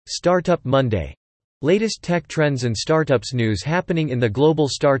Startup Monday. Latest tech trends and startups news happening in the global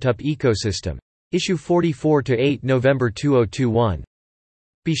startup ecosystem. Issue 44-8 November 2021.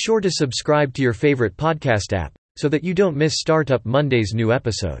 Be sure to subscribe to your favorite podcast app, so that you don't miss Startup Monday's new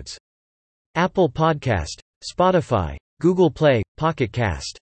episodes. Apple Podcast, Spotify, Google Play, Pocket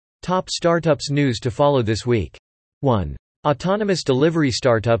Cast. Top startups news to follow this week. 1. Autonomous delivery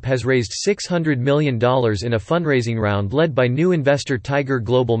startup has raised $600 million in a fundraising round led by new investor Tiger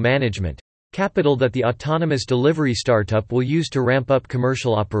Global Management, capital that the autonomous delivery startup will use to ramp up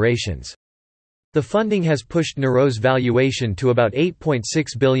commercial operations. The funding has pushed Niro's valuation to about $8.6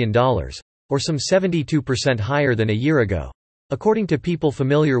 billion, or some 72% higher than a year ago, according to people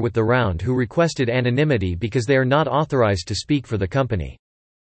familiar with the round who requested anonymity because they are not authorized to speak for the company.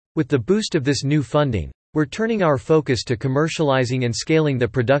 With the boost of this new funding, we're turning our focus to commercializing and scaling the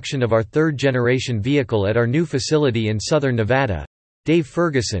production of our third-generation vehicle at our new facility in Southern Nevada, Dave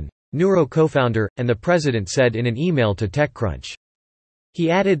Ferguson, Nuro co-founder, and the president said in an email to TechCrunch.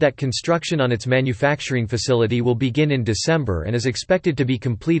 He added that construction on its manufacturing facility will begin in December and is expected to be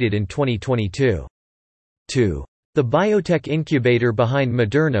completed in 2022. 2. The biotech incubator behind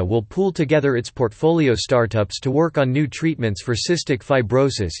Moderna will pool together its portfolio startups to work on new treatments for cystic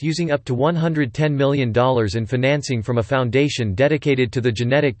fibrosis using up to $110 million in financing from a foundation dedicated to the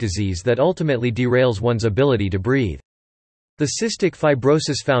genetic disease that ultimately derails one's ability to breathe. The Cystic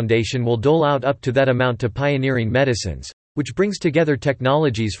Fibrosis Foundation will dole out up to that amount to Pioneering Medicines, which brings together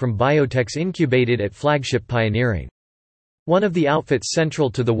technologies from biotechs incubated at Flagship Pioneering. One of the outfits central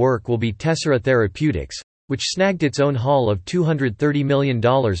to the work will be Tessera Therapeutics, which snagged its own haul of $230 million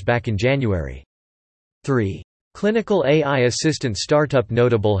back in January. 3. Clinical AI assistant startup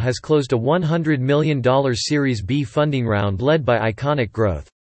Notable has closed a $100 million Series B funding round led by Iconic Growth.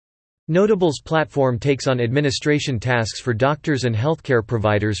 Notable's platform takes on administration tasks for doctors and healthcare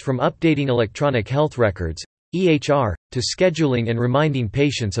providers, from updating electronic health records (EHR) to scheduling and reminding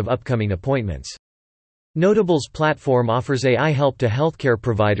patients of upcoming appointments. Notable's platform offers AI help to healthcare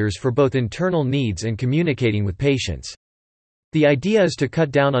providers for both internal needs and communicating with patients. The idea is to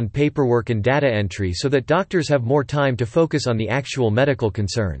cut down on paperwork and data entry so that doctors have more time to focus on the actual medical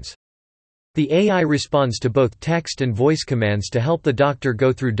concerns. The AI responds to both text and voice commands to help the doctor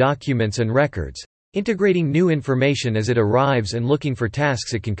go through documents and records, integrating new information as it arrives and looking for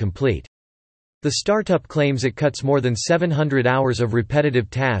tasks it can complete. The startup claims it cuts more than 700 hours of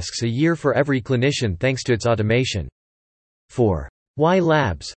repetitive tasks a year for every clinician thanks to its automation. 4. Y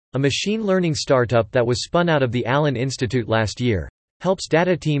Labs, a machine learning startup that was spun out of the Allen Institute last year, helps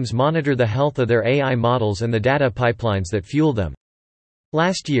data teams monitor the health of their AI models and the data pipelines that fuel them.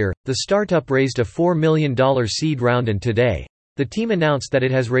 Last year, the startup raised a $4 million seed round, and today, the team announced that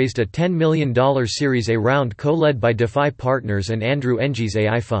it has raised a $10 million Series A round co-led by DeFi Partners and Andrew Ng's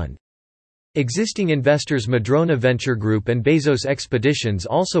AI fund. Existing investors Madrona Venture Group and Bezos Expeditions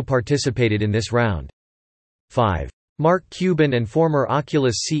also participated in this round. 5. Mark Cuban and former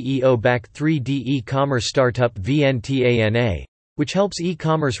Oculus CEO back 3D e-commerce startup VNTANA, which helps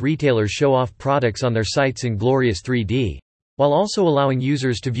e-commerce retailers show off products on their sites in glorious 3D, while also allowing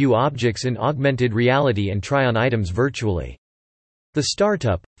users to view objects in augmented reality and try on items virtually. The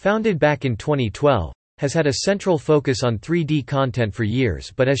startup, founded back in 2012, has had a central focus on 3D content for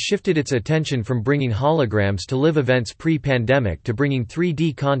years but has shifted its attention from bringing holograms to live events pre-pandemic to bringing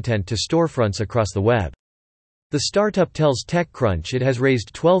 3D content to storefronts across the web. The startup tells TechCrunch it has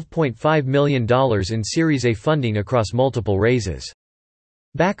raised $12.5 million in Series A funding across multiple raises.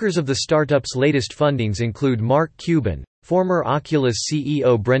 Backers of the startup's latest fundings include Mark Cuban, former Oculus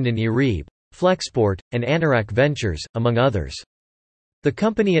CEO Brendan Iribe, Flexport, and Anorak Ventures, among others. The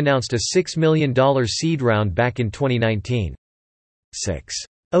company announced a $6 million seed round back in 2019. 6.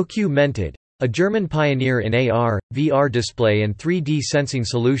 Ocumented, a German pioneer in AR, VR display and 3D sensing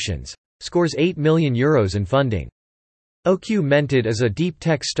solutions, scores €8 million in funding. Ocumented is a deep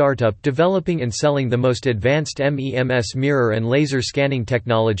tech startup developing and selling the most advanced MEMS mirror and laser scanning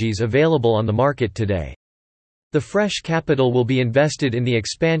technologies available on the market today. The fresh capital will be invested in the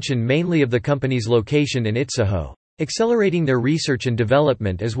expansion mainly of the company's location in Itzehoe, accelerating their research and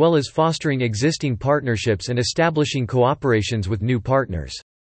development as well as fostering existing partnerships and establishing cooperations with new partners.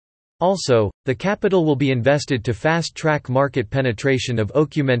 Also, the capital will be invested to fast-track market penetration of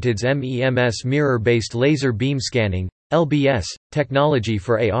Ocumented's MEMS mirror-based laser beam scanning (LBS) technology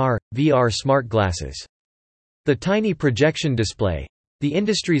for AR, VR smart glasses. The tiny projection display, the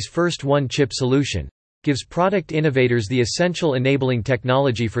industry's first one-chip solution, gives product innovators the essential enabling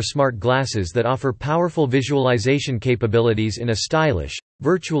technology for smart glasses that offer powerful visualization capabilities in a stylish,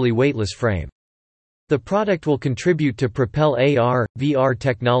 virtually weightless frame. The product will contribute to propel AR, VR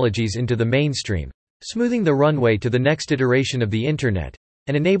technologies into the mainstream, smoothing the runway to the next iteration of the Internet,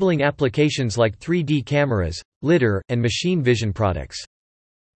 and enabling applications like 3D cameras, lidar, and machine vision products.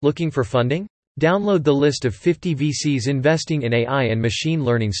 Looking for funding? Download the list of 50 VCs investing in AI and machine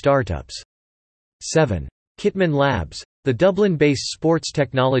learning startups. 7. Kitman Labs, the Dublin-based sports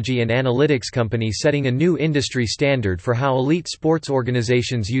technology and analytics company setting a new industry standard for how elite sports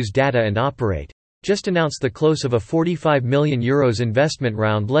organizations use data and operate, just announced the close of a €45 million investment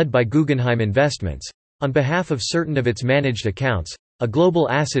round led by Guggenheim Investments, on behalf of certain of its managed accounts, a global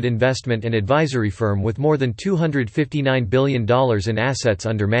asset investment and advisory firm with more than $259 billion in assets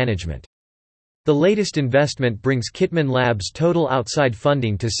under management. The latest investment brings Kitman Labs' total outside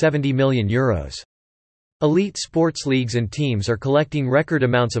funding to €70 million. Elite sports leagues and teams are collecting record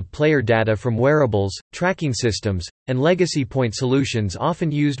amounts of player data from wearables, tracking systems, and legacy point solutions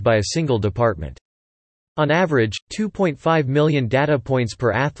often used by a single department. On average, 2.5 million data points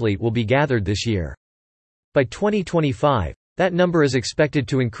per athlete will be gathered this year. By 2025, that number is expected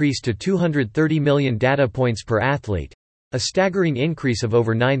to increase to 230 million data points per athlete, a staggering increase of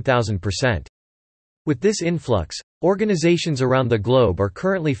over 9,000%. With this influx, organizations around the globe are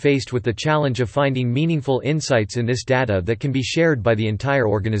currently faced with the challenge of finding meaningful insights in this data that can be shared by the entire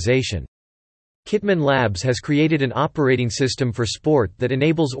organization. Kitman Labs has created an operating system for sport that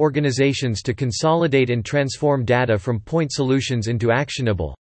enables organizations to consolidate and transform data from point solutions into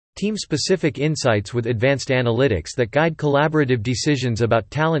actionable, team-specific insights with advanced analytics that guide collaborative decisions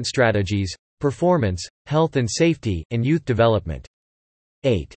about talent strategies, performance, health and safety, and youth development.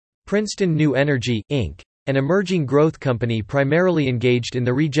 8. Princeton New Energy, Inc., an emerging growth company primarily engaged in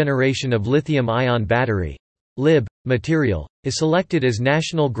the regeneration of lithium-ion battery (LIB) material, is selected as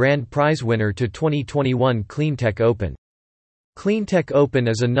National Grand Prize winner to 2021 Cleantech Open. Cleantech Open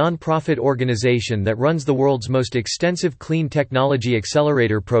is a non-profit organization that runs the world's most extensive clean technology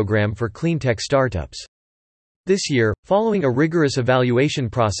accelerator program for cleantech startups. This year, following a rigorous evaluation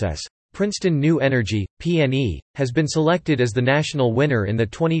process, Princeton New Energy, PNE, has been selected as the national winner in the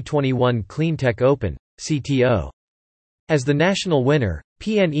 2021 Cleantech Open, CTO. As the national winner,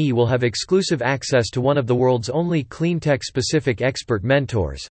 PNE will have exclusive access to one of the world's only cleantech-specific expert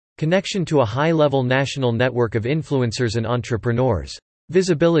mentors, connection to a high-level national network of influencers and entrepreneurs,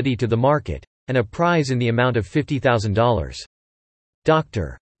 visibility to the market, and a prize in the amount of $50,000.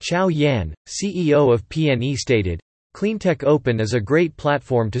 Dr. Chao Yan, CEO of PNE stated, "Cleantech Open is a great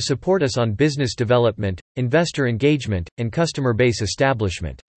platform to support us on business development, investor engagement, and customer base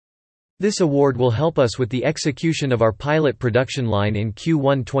establishment. This award will help us with the execution of our pilot production line in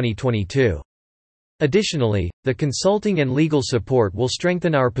Q1 2022. Additionally, the consulting and legal support will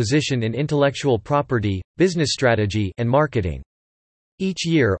strengthen our position in intellectual property, business strategy, and marketing." Each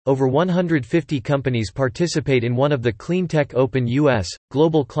year, over 150 companies participate in one of the Cleantech Open US,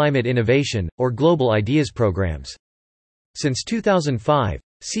 Global Climate Innovation, or Global Ideas programs. Since 2005,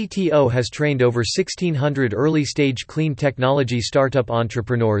 CTO has trained over 1,600 early-stage clean technology startup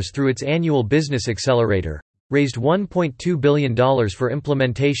entrepreneurs through its annual Business Accelerator, raised $1.2 billion for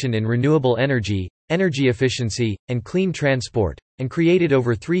implementation in renewable energy, energy efficiency, and clean transport, and created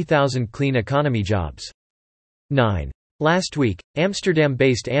over 3,000 clean economy jobs. 9. Last week,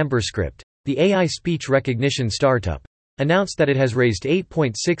 Amsterdam-based AmberScript, the AI speech recognition startup, announced that it has raised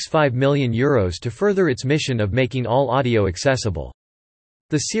 €8.65 million to further its mission of making all audio accessible.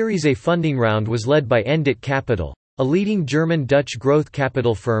 The Series A funding round was led by Endit Capital, a leading German-Dutch growth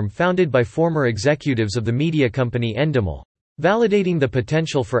capital firm founded by former executives of the media company Endemol, validating the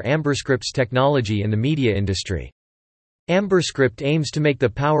potential for AmberScript's technology in the media industry. AmberScript aims to make the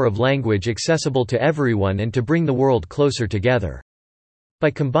power of language accessible to everyone and to bring the world closer together.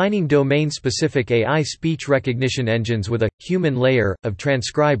 By combining domain-specific AI speech recognition engines with a human layer of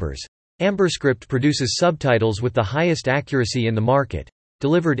transcribers, AmberScript produces subtitles with the highest accuracy in the market,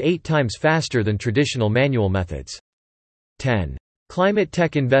 delivered 8 times faster than traditional manual methods. 10. Climate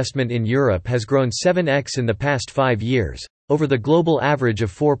tech investment in Europe has grown 7x in the past 5 years, over the global average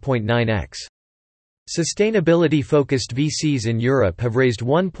of 4.9x. Sustainability-focused VCs in Europe have raised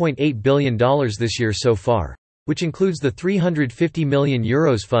 $1.8 billion this year so far, which includes the €350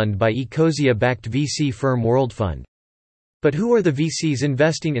 million fund by Ecosia-backed VC firm WorldFund. But who are the VCs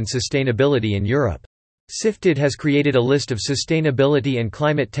investing in sustainability in Europe? Sifted has created a list of sustainability and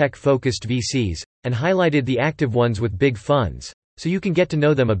climate tech-focused VCs, and highlighted the active ones with big funds, so you can get to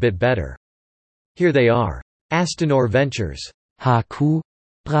know them a bit better. Here they are. Astonor Ventures. HQ,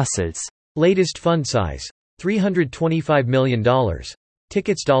 Brussels. Latest fund size, $325 million.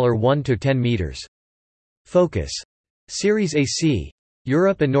 Tickets $1 to 10 meters. Focus. Series AC.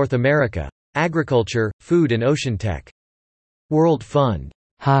 Europe and North America. agriculture, food and ocean tech. World Fund.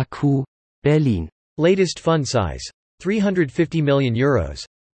 HQ, Berlin. Latest fund size. €350 million.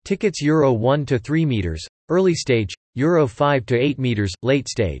 Tickets Euro 1 to 3 meters, early stage, Euro 5 to 8 meters, late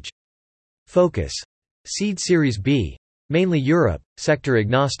stage. Focus. Seed Series B. Mainly Europe, sector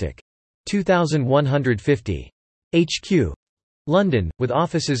agnostic. 2,150. HQ. London, with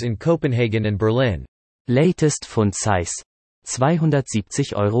offices in Copenhagen and Berlin. Latest fund size.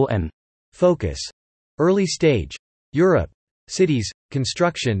 €270 m. Focus. Early stage. Europe. Cities,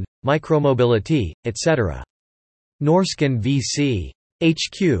 construction, micromobility, etc. Norsken VC.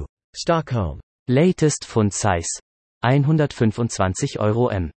 HQ. Stockholm. Latest fund size.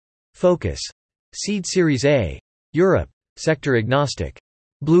 €125 m. Focus. Seed Series A. Europe. Sector agnostic.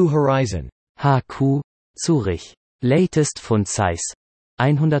 Blue Horizon. HQ, Zurich. Latest fund size.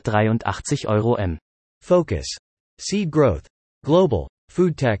 €183 m. Focus. Seed Growth. Global.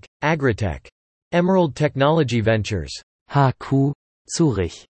 Foodtech, Agritech. Emerald Technology Ventures. HQ,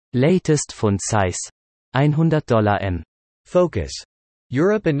 Zurich. Latest fund size. $100 m. Focus.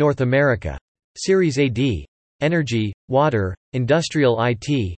 Europe and North America. Series AD. Energy, water, industrial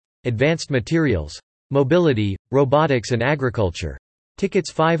IT, advanced materials, mobility, robotics and agriculture.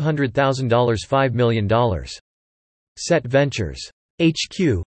 Tickets $500,000 $5 million. Set Ventures.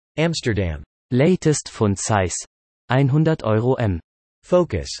 HQ. Amsterdam. Latest fund size. €100 m.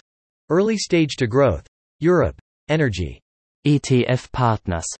 Focus. Early stage to growth. Europe. Energy. ETF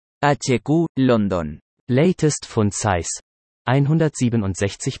Partners. HQ, London. Latest fund size.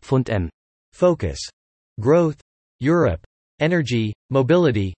 £167 m. Focus. Growth. Europe. Energy,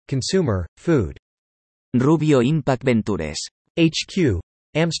 mobility, consumer, food. Rubio Impact Ventures. HQ.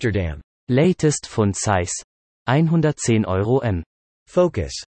 Amsterdam. Latest fund size. €110 m.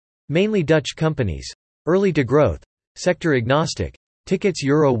 Focus. Mainly Dutch companies. Early to growth. Sector agnostic. Tickets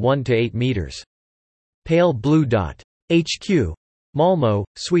Euro 1 to 8 meters. Pale Blue Dot. HQ. Malmö,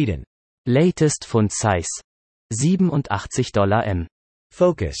 Sweden. Latest fund size. $87 m.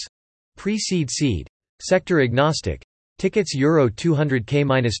 Focus. Pre-seed seed. Sector agnostic. Tickets Euro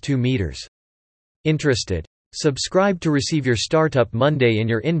 200k-2 meters. Interested? Subscribe to receive your Startup Monday in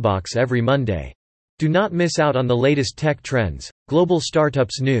your inbox every Monday. Do not miss out on the latest tech trends, global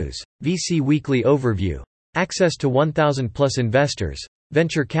startups news, VC weekly overview, access to 1,000 plus investors,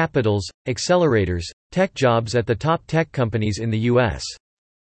 venture capitals, accelerators, tech jobs at the top tech companies in the US,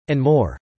 and more.